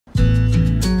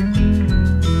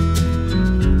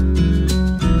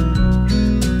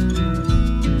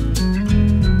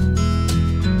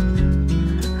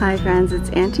Hi friends, it's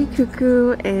Auntie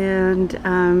Cuckoo, and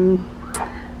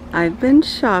I've been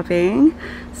shopping.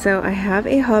 So I have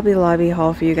a Hobby Lobby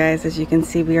haul for you guys. As you can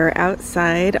see, we are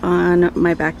outside on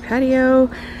my back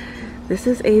patio. This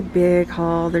is a big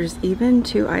haul. There's even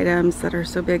 2 items that are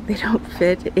so big they don't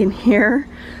fit in here.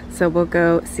 So we'll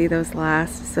go see those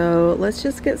last. So let's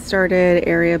just get started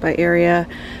area by area.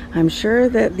 I'm sure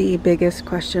that the biggest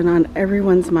question on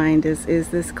everyone's mind is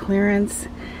this clearance?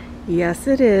 Yes,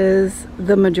 it is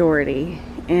the majority,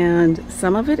 and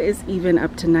some of it is even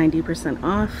up to 90%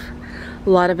 off. A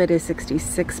lot of it is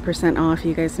 66% off.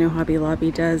 You guys know Hobby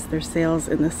Lobby does their sales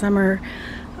in the summer.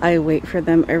 I wait for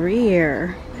them every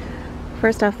year.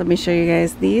 First off, let me show you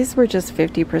guys. These were just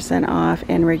 50% off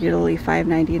and regularly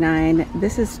 $5.99.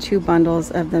 This is 2 bundles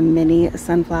of the mini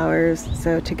sunflowers.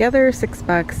 So together,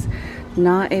 $6.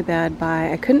 Not a bad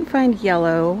buy. I couldn't find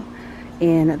yellow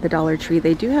in the Dollar Tree.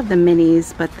 They do have the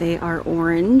minis, but they are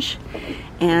orange.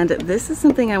 And this is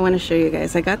something I want to show you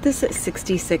guys. I got this at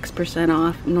 66%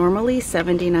 off, normally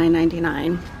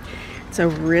 $79.99. It's a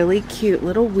really cute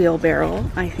little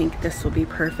wheelbarrow. I think this will be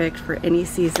perfect for any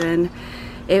season.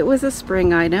 It was a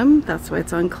spring item, that's why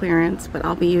it's on clearance, but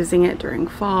I'll be using it during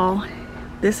fall.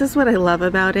 This is what I love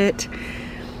about it.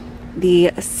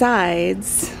 The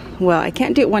sides, well, I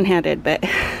can't do it one-handed, but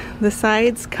the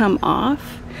sides come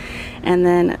off, and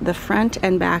then the front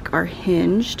and back are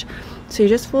hinged. So you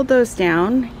just fold those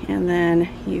down, and then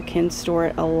you can store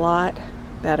it a lot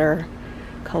better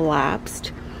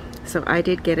collapsed. So I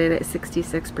did get it at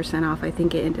 66% off. I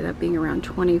think it ended up being around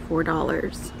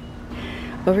 $24.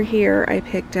 Over here, I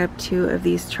picked up 2 of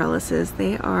these trellises.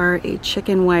 They are a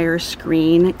chicken wire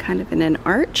screen, kind of in an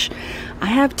arch. I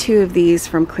have 2 of these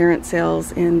from clearance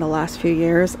sales in the last few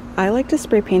years. I like to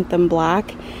spray paint them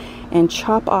black and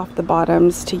chop off the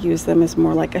bottoms to use them as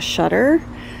more like a shutter.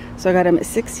 So I got them at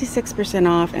 66%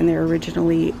 off, and they're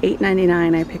originally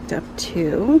 $8.99. I picked up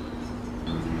 2.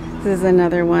 This is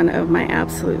another one of my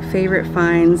absolute favorite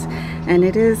finds, and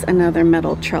it is another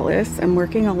metal trellis. I'm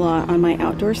working a lot on my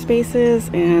outdoor spaces,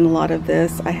 and a lot of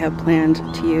this I have planned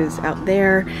to use out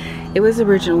there. It was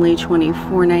originally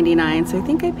 $24.99, so I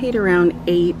think I paid around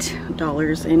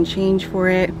 $8 and change for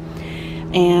it.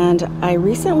 And I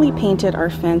recently painted our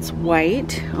fence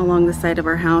white along the side of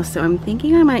our house, so I'm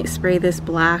thinking I might spray this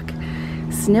black,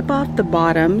 snip off the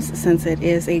bottoms since it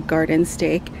is a garden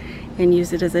stake, and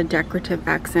use it as a decorative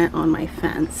accent on my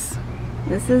fence.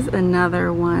 This is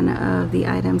another one of the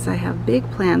items I have big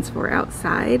plans for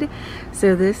outside.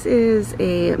 So this is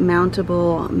a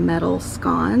mountable metal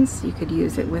sconce. You could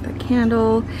use it with a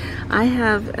candle. I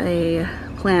have a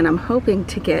plan I'm hoping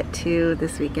to get to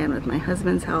this weekend with my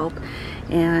husband's help,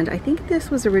 and I think this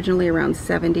was originally around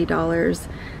 $70.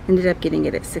 Ended up getting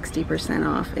it at 60%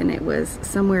 off, and it was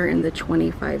somewhere in the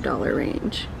 $25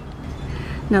 range.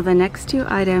 Now the next 2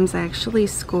 items I actually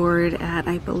scored at,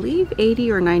 I believe,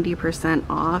 80 or 90%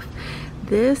 off.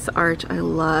 This arch I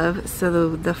love.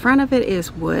 So the front of it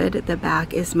is wood, the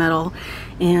back is metal,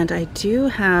 and I do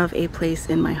have a place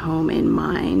in my home in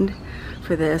mind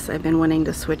for this. I've been wanting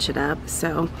to switch it up.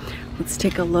 So let's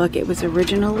take a look. It was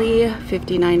originally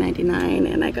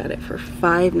 $59.99 and I got it for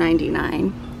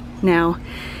 $5.99. Now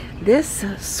this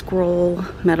scroll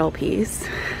metal piece,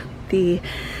 the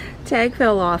tag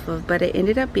fell off of, but it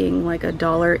ended up being like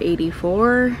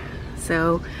 $1.84.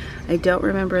 So I don't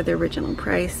remember the original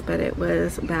price, but it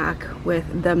was back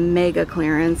with the mega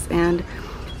clearance, and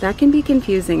that can be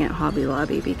confusing at Hobby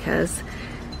Lobby because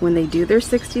when they do their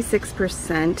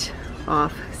 66%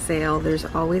 off sale, there's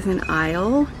always an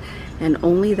aisle, and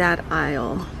only that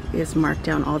aisle is marked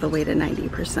down all the way to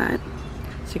 90%.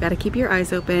 So you got to keep your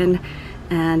eyes open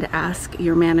and ask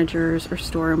your managers or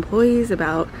store employees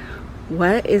about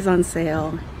what is on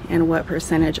sale and what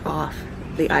percentage off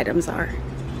the items are.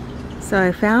 So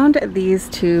I found these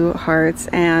 2 hearts,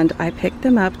 and I picked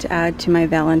them up to add to my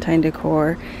Valentine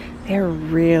decor. They're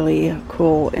really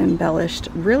cool, embellished,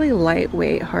 really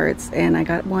lightweight hearts, and I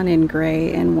got one in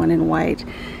gray and one in white.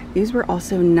 These were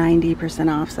also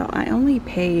 90% off, so I only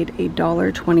paid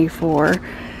 $1.24.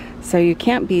 So you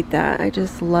can't beat that. I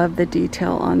just love the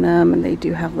detail on them, and they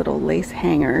do have little lace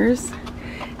hangers.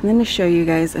 And then to show you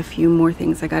guys a few more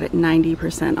things I got at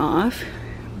 90% off.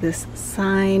 This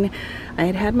sign, I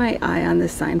had my eye on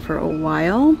this sign for a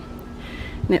while,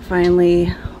 and it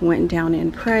finally went down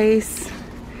in price.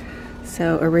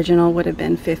 So original would have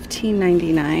been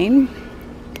 $15.99,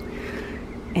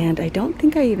 and I don't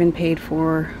think I even paid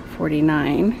for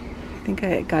 $49. I think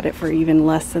I got it for even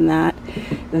less than that.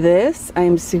 This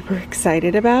I'm super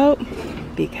excited about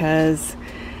because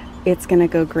It's gonna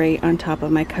go great on top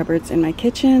of my cupboards in my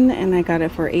kitchen, and I got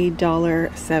it for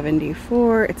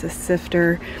 $1.74. It's a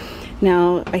sifter.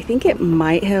 Now, I think it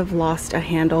might have lost a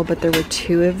handle, but there were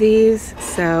 2 of these,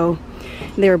 so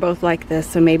they were both like this,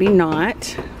 so maybe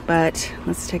not. But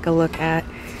let's take a look at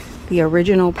the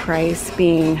original price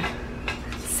being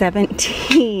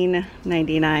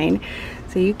 $17.99.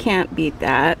 So you can't beat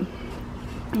that.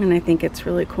 And I think it's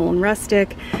really cool and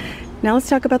rustic. Now let's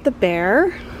talk about the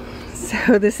bear.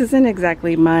 So this isn't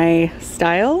exactly my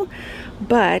style,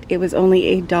 but it was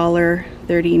only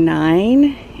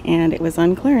 $1.39 and it was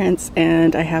on clearance,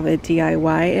 and I have a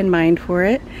DIY in mind for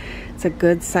it. It's a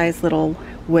good sized little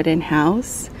wooden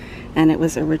house, and it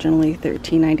was originally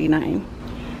 $13.99.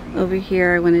 Over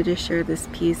here I wanted to share this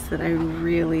piece that I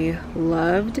really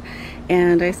loved,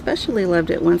 and I especially loved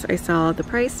it once I saw the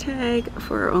price tag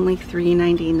for only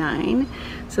 $3.99.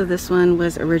 So this one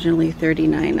was originally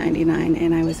 $39.99,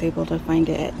 and I was able to find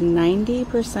it at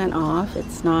 90% off.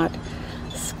 It's not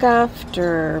scuffed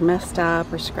or messed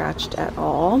up or scratched at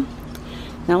all.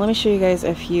 Now let me show you guys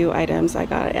a few items I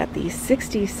got at the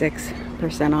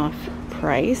 66% off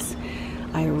price.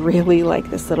 I really like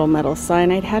this little metal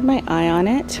sign. I'd had my eye on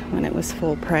it when it was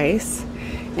full price,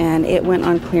 and it went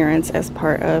on clearance as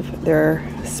part of their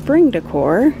spring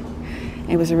decor.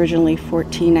 It was originally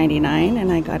 $14.99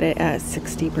 and I got it at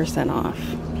 60% off.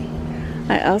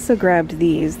 I also grabbed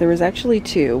these. There was actually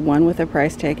 2, one with a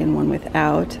price tag and one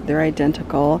without. They're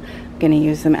identical. I'm gonna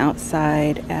use them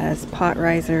outside as pot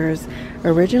risers.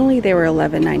 Originally they were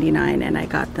 $11.99 and I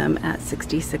got them at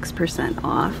 66%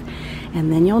 off.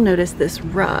 And then you'll notice this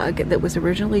rug that was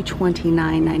originally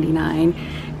 $29.99.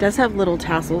 It does have little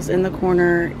tassels in the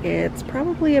corner. It's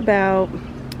probably about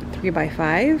 3 by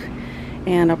 5.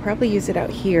 And I'll probably use it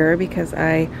out here because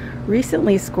I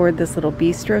recently scored this little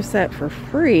bistro set for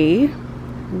free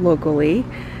locally.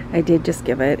 I did just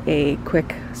give it a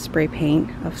quick spray paint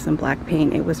of some black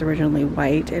paint. It was originally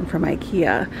white and from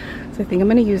IKEA. So I think I'm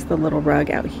going to use the little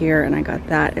rug out here, and I got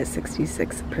that at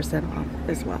 66% off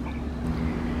as well.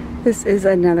 This is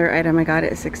another item I got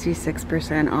at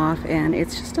 66% off, and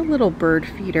it's just a little bird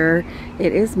feeder.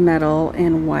 It is metal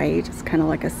and white. It's kind of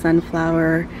like a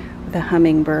sunflower with a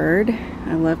hummingbird.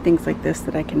 I love things like this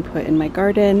that I can put in my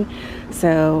garden.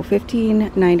 So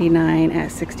 $15.99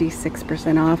 at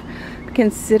 66% off.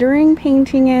 Considering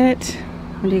painting it,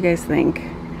 what do you guys think?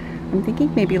 I'm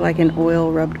thinking maybe like an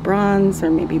oil rubbed bronze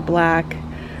or maybe black.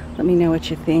 Let me know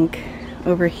what you think.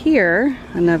 Over here,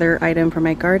 another item for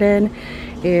my garden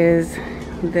is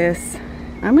this,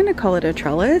 I'm gonna call it a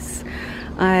trellis.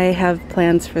 I have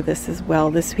plans for this as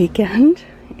well this weekend,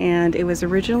 and it was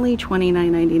originally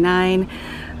 $29.99.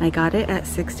 I got it at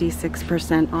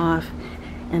 66% off,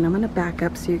 and I'm gonna back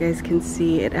up so you guys can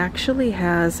see. It actually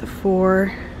has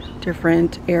 4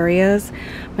 different areas.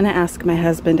 I'm gonna ask my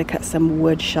husband to cut some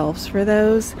wood shelves for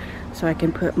those so I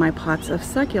can put my pots of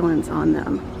succulents on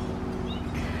them.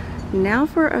 Now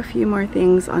for a few more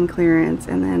things on clearance,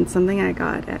 and then something I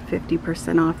got at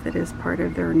 50% off that is part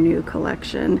of their new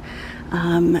collection.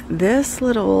 This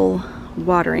little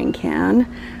watering can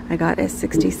I got at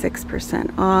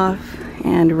 66% off,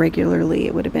 and regularly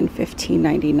it would have been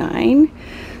 $15.99.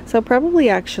 So I'll probably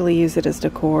actually use it as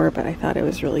decor, but I thought it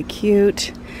was really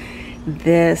cute.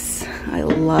 This I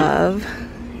love,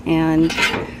 and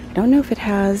I don't know if it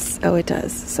has, oh it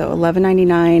does, so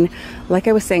 $11.99. Like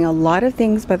I was saying, a lot of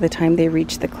things by the time they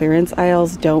reach the clearance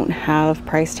aisles don't have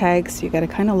price tags, so you gotta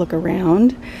kind of look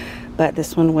around. But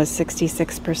this one was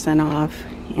 66% off.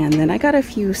 And then I got a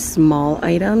few small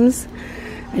items.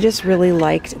 I just really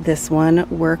liked this one,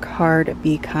 work hard,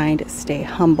 be kind, stay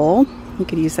humble. You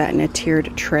could use that in a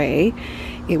tiered tray.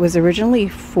 It was originally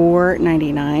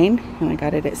 $4.99 and I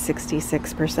got it at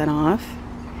 66% off.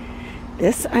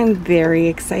 This I'm very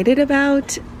excited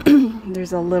about.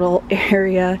 There's a little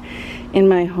area in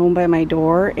my home by my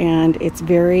door, and it's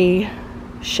very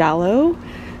shallow,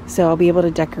 so I'll be able to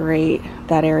decorate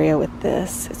that area with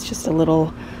this. It's just a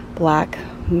little black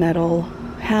metal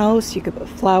house. You could put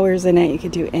flowers in it, you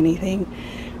could do anything.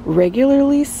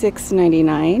 Regularly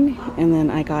 $6.99, and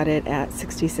then I got it at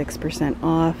 66%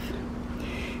 off.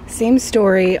 Same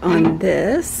story on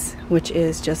this, which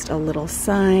is just a little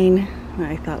sign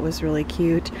I thought was really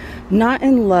cute. Not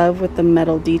in love with the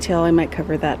metal detail. I might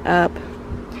cover that up.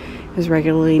 It was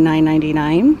regularly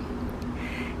 $9.99.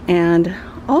 And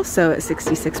also at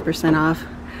 66% off,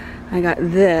 I got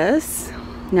this.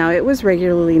 Now it was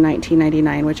regularly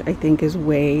 $19.99, which I think is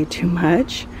way too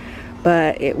much,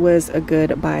 but it was a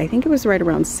good buy. I think it was right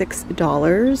around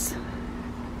 $6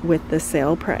 with the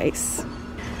sale price.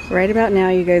 Right about now,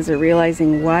 you guys are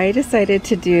realizing why I decided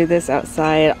to do this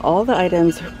outside. All the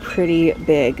items are pretty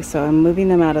big, so I'm moving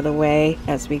them out of the way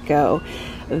as we go.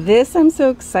 This I'm so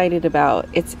excited about.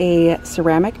 It's a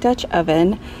ceramic Dutch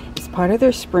oven. It's part of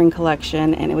their spring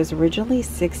collection, and it was originally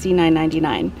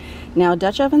 $69.99. Now,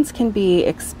 Dutch ovens can be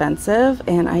expensive,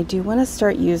 and I do want to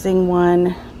start using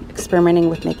one, experimenting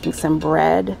with making some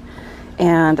bread.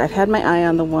 And I've had my eye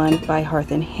on the one by Hearth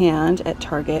 & Hand at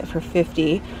Target for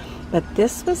 $50. But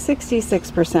this was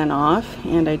 66% off,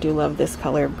 and I do love this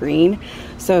color of green.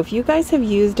 So if you guys have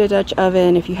used a Dutch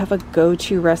oven, if you have a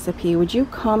go-to recipe, would you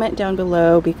comment down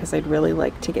below, because I'd really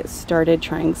like to get started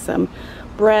trying some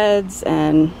breads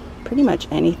and pretty much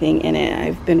anything in it.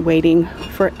 I've been waiting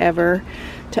forever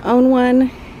to own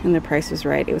one, and the price was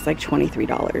right. It was like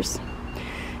 $23.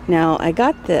 Now I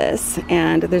got this,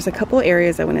 and there's a couple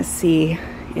areas I want to see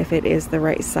if it is the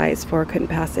right size for. Couldn't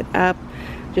pass it up.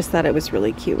 Just thought it was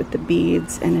really cute with the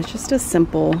beads, and it's just a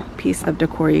simple piece of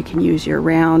decor you can use year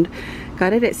round.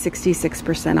 Got it at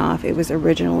 66% off. It was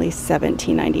originally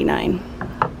 $17.99.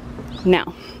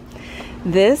 Now,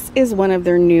 this is one of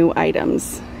their new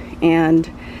items,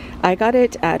 and I got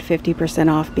it at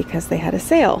 50% off because they had a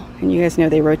sale, and you guys know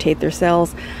they rotate their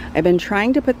sales. I've been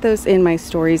trying to put those in my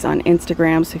stories on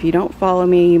Instagram, so if you don't follow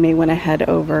me, you may want to head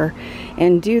over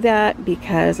and do that,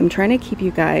 because I'm trying to keep you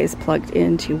guys plugged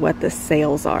into what the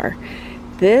sales are.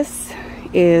 This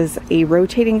is a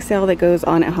rotating sale that goes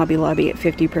on at Hobby Lobby at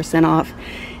 50% off,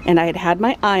 and I had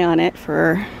my eye on it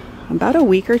for about a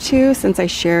week or two since I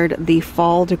shared the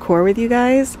fall decor with you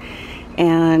guys,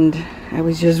 and I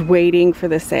was just waiting for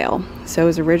the sale. So it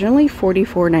was originally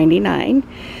 $44.99,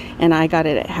 and I got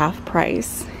it at half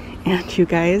price. And you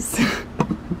guys,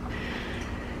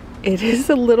 it is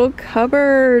a little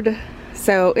cupboard.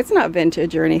 So it's not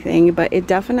vintage or anything, but it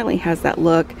definitely has that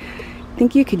look. I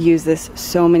think you could use this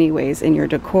so many ways in your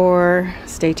decor.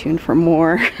 Stay tuned for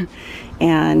more.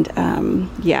 And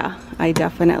yeah, I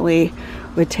definitely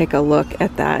would take a look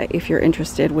at that if you're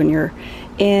interested when you're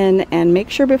in, and make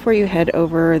sure before you head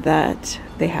over that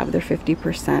they have their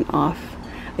 50% off.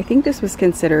 I think this was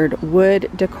considered wood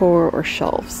decor or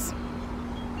shelves.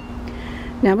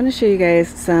 Now I'm going to show you guys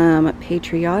some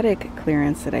patriotic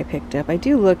clearance that I picked up. I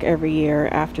do look every year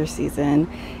after season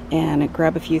and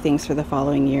grab a few things for the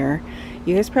following year.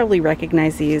 You guys probably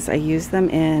recognize these. I use them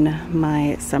in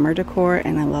my summer decor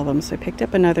and I love them. So I picked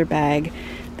up another bag.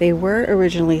 They were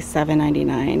originally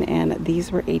 $7.99 and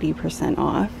these were 80%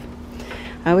 off.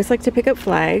 I always like to pick up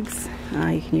flags.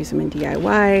 You can use them in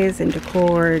DIYs, in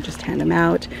decor, just hand them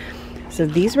out. So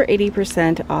these were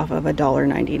 80% off of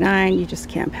 $1.99. You just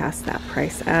can't pass that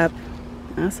price up.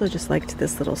 I also just liked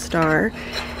this little star.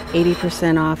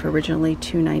 80% off, originally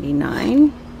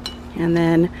 $2.99. And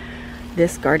then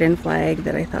this garden flag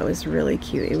that I thought was really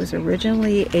cute. It was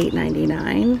originally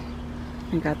 $8.99.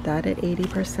 I got that at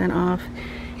 80% off.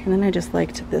 And then I just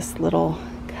liked this little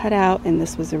cutout, and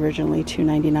this was originally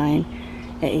 $2.99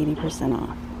 at 80%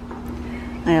 off.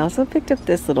 I also picked up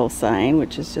this little sign,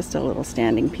 which is just a little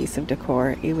standing piece of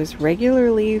decor. It was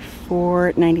regularly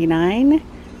 $4.99.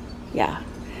 Yeah,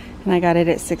 and I got it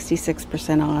at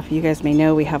 66% off. You guys may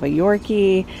know we have a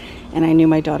Yorkie, and I knew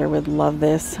my daughter would love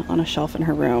this on a shelf in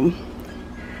her room.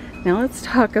 Now let's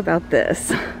talk about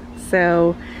this.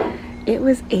 So it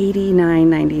was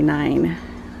 $89.99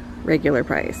 regular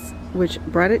price, which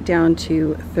brought it down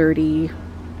to $31,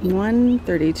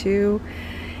 $32.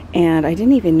 And I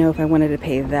didn't even know if I wanted to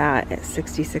pay that at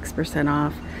 66%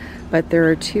 off. But there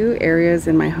are two areas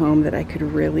in my home that I could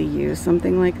really use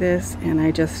something like this, and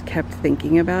I just kept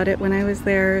thinking about it when I was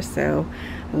there. So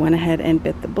I went ahead and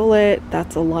bit the bullet.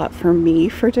 That's a lot for me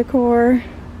for decor,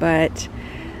 but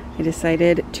I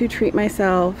decided to treat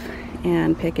myself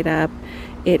and pick it up.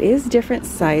 It is different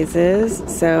sizes,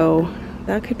 so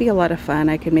that could be a lot of fun.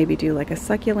 I could maybe do like a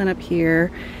succulent up here,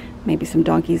 maybe some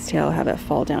donkey's tail, have it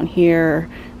fall down here.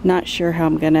 Not sure how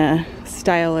I'm gonna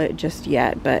style it just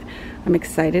yet, but I'm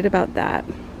excited about that.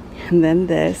 And then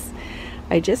this,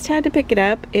 I just had to pick it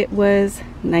up. It was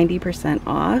 90%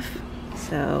 off.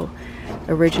 So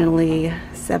originally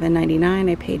 $7.99,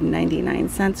 I paid 99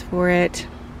 cents for it.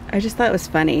 I just thought it was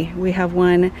funny. We have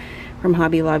one from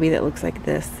Hobby Lobby that looks like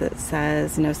this that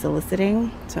says no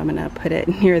soliciting. So I'm gonna put it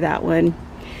near that one.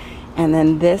 And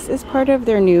then this is part of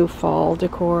their new fall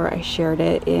decor. I shared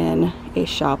it in a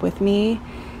shop with me,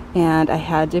 and I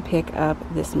had to pick up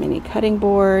this mini cutting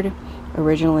board.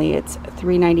 Originally it's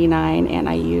 $3.99, and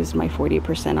I used my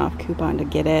 40% off coupon to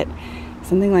get it.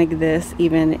 Something like this,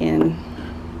 even in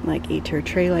like a tier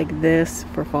tray like this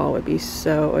for fall, would be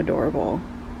so adorable.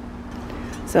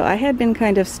 So I had been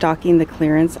kind of stalking the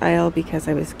clearance aisle because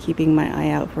I was keeping my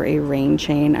eye out for a rain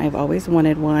chain. I've always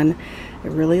wanted one. I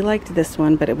really liked this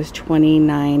one, but it was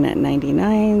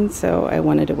 $29.99, so I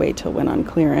wanted to wait till it went on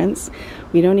clearance.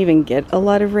 We don't even get a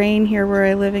lot of rain here where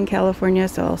I live in California,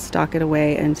 so I'll stock it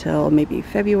away until maybe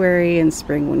February and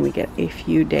spring when we get a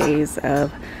few days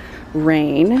of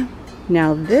rain.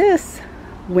 Now this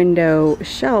window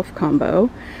shelf combo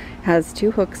has 2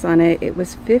 hooks on it. It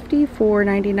was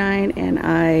 $54.99 and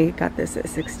I got this at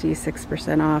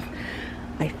 66% off.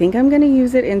 I think I'm going to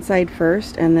use it inside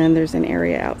first, and then there's an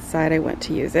area outside I want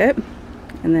to use it.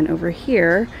 And then over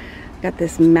here got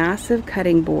this massive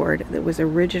cutting board that was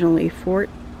originally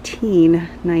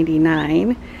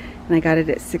 $14.99 and I got it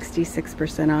at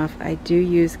 66% off. I do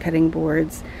use cutting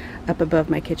boards up above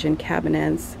my kitchen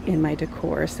cabinets in my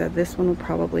decor, so this one will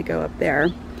probably go up there.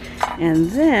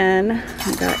 And then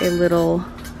I got a little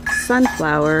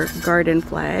sunflower garden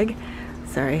flag.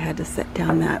 Sorry, I had to set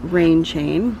down that rain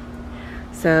chain.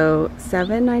 So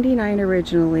 $7.99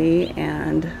 originally,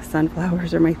 and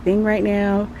sunflowers are my thing right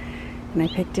now, and I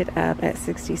picked it up at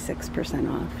 66%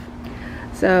 off.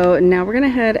 So now we're gonna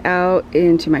head out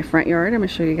into my front yard. I'm gonna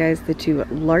show you guys the 2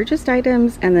 largest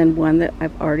items and then one that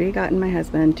I've already gotten my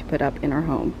husband to put up in our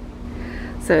home.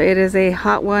 So it is a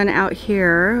hot one out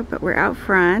here, but we're out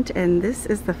front, and this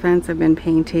is the fence I've been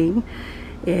painting.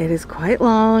 It is quite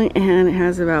long and it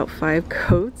has about 5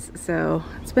 coats, so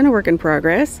it's been a work in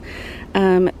progress.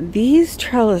 These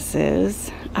trellises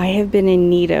I have been in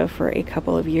need of for a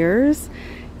couple of years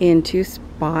in 2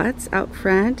 spots out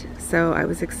front, so I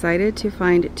was excited to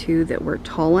find 2 that were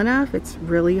tall enough. It's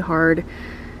really hard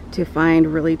to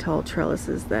find really tall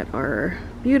trellises that are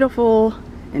beautiful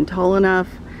and tall enough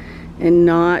and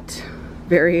not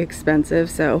very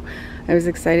expensive, so I was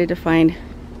excited to find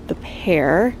the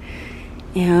pair.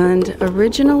 And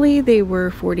originally they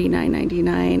were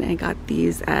 $49.99. I got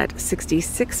these at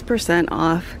 66%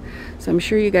 off, so I'm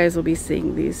sure you guys will be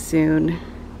seeing these soon.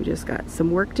 We just got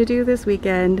some work to do this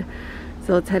weekend,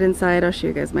 so let's head inside. I'll show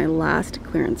you guys my last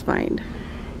clearance find.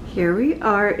 Here we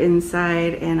are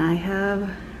inside, and I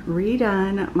have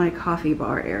redone my coffee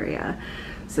bar area.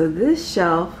 So this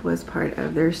shelf was part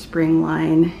of their spring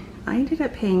line. I ended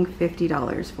up paying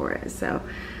 $50 for it, so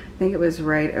I think it was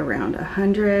right around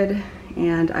 $100.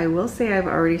 And I will say I've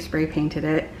already spray painted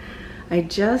it. I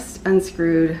just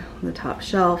unscrewed the top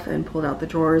shelf and pulled out the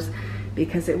drawers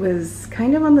because it was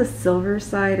kind of on the silver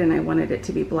side and I wanted it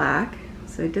to be black.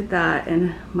 So I did that,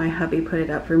 and my hubby put it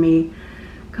up for me.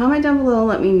 Comment down below and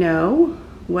let me know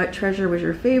what treasure was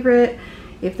your favorite,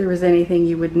 if there was anything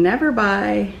you would never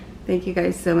buy. Thank you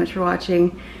guys so much for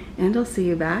watching, and I'll see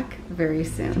you back very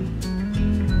soon.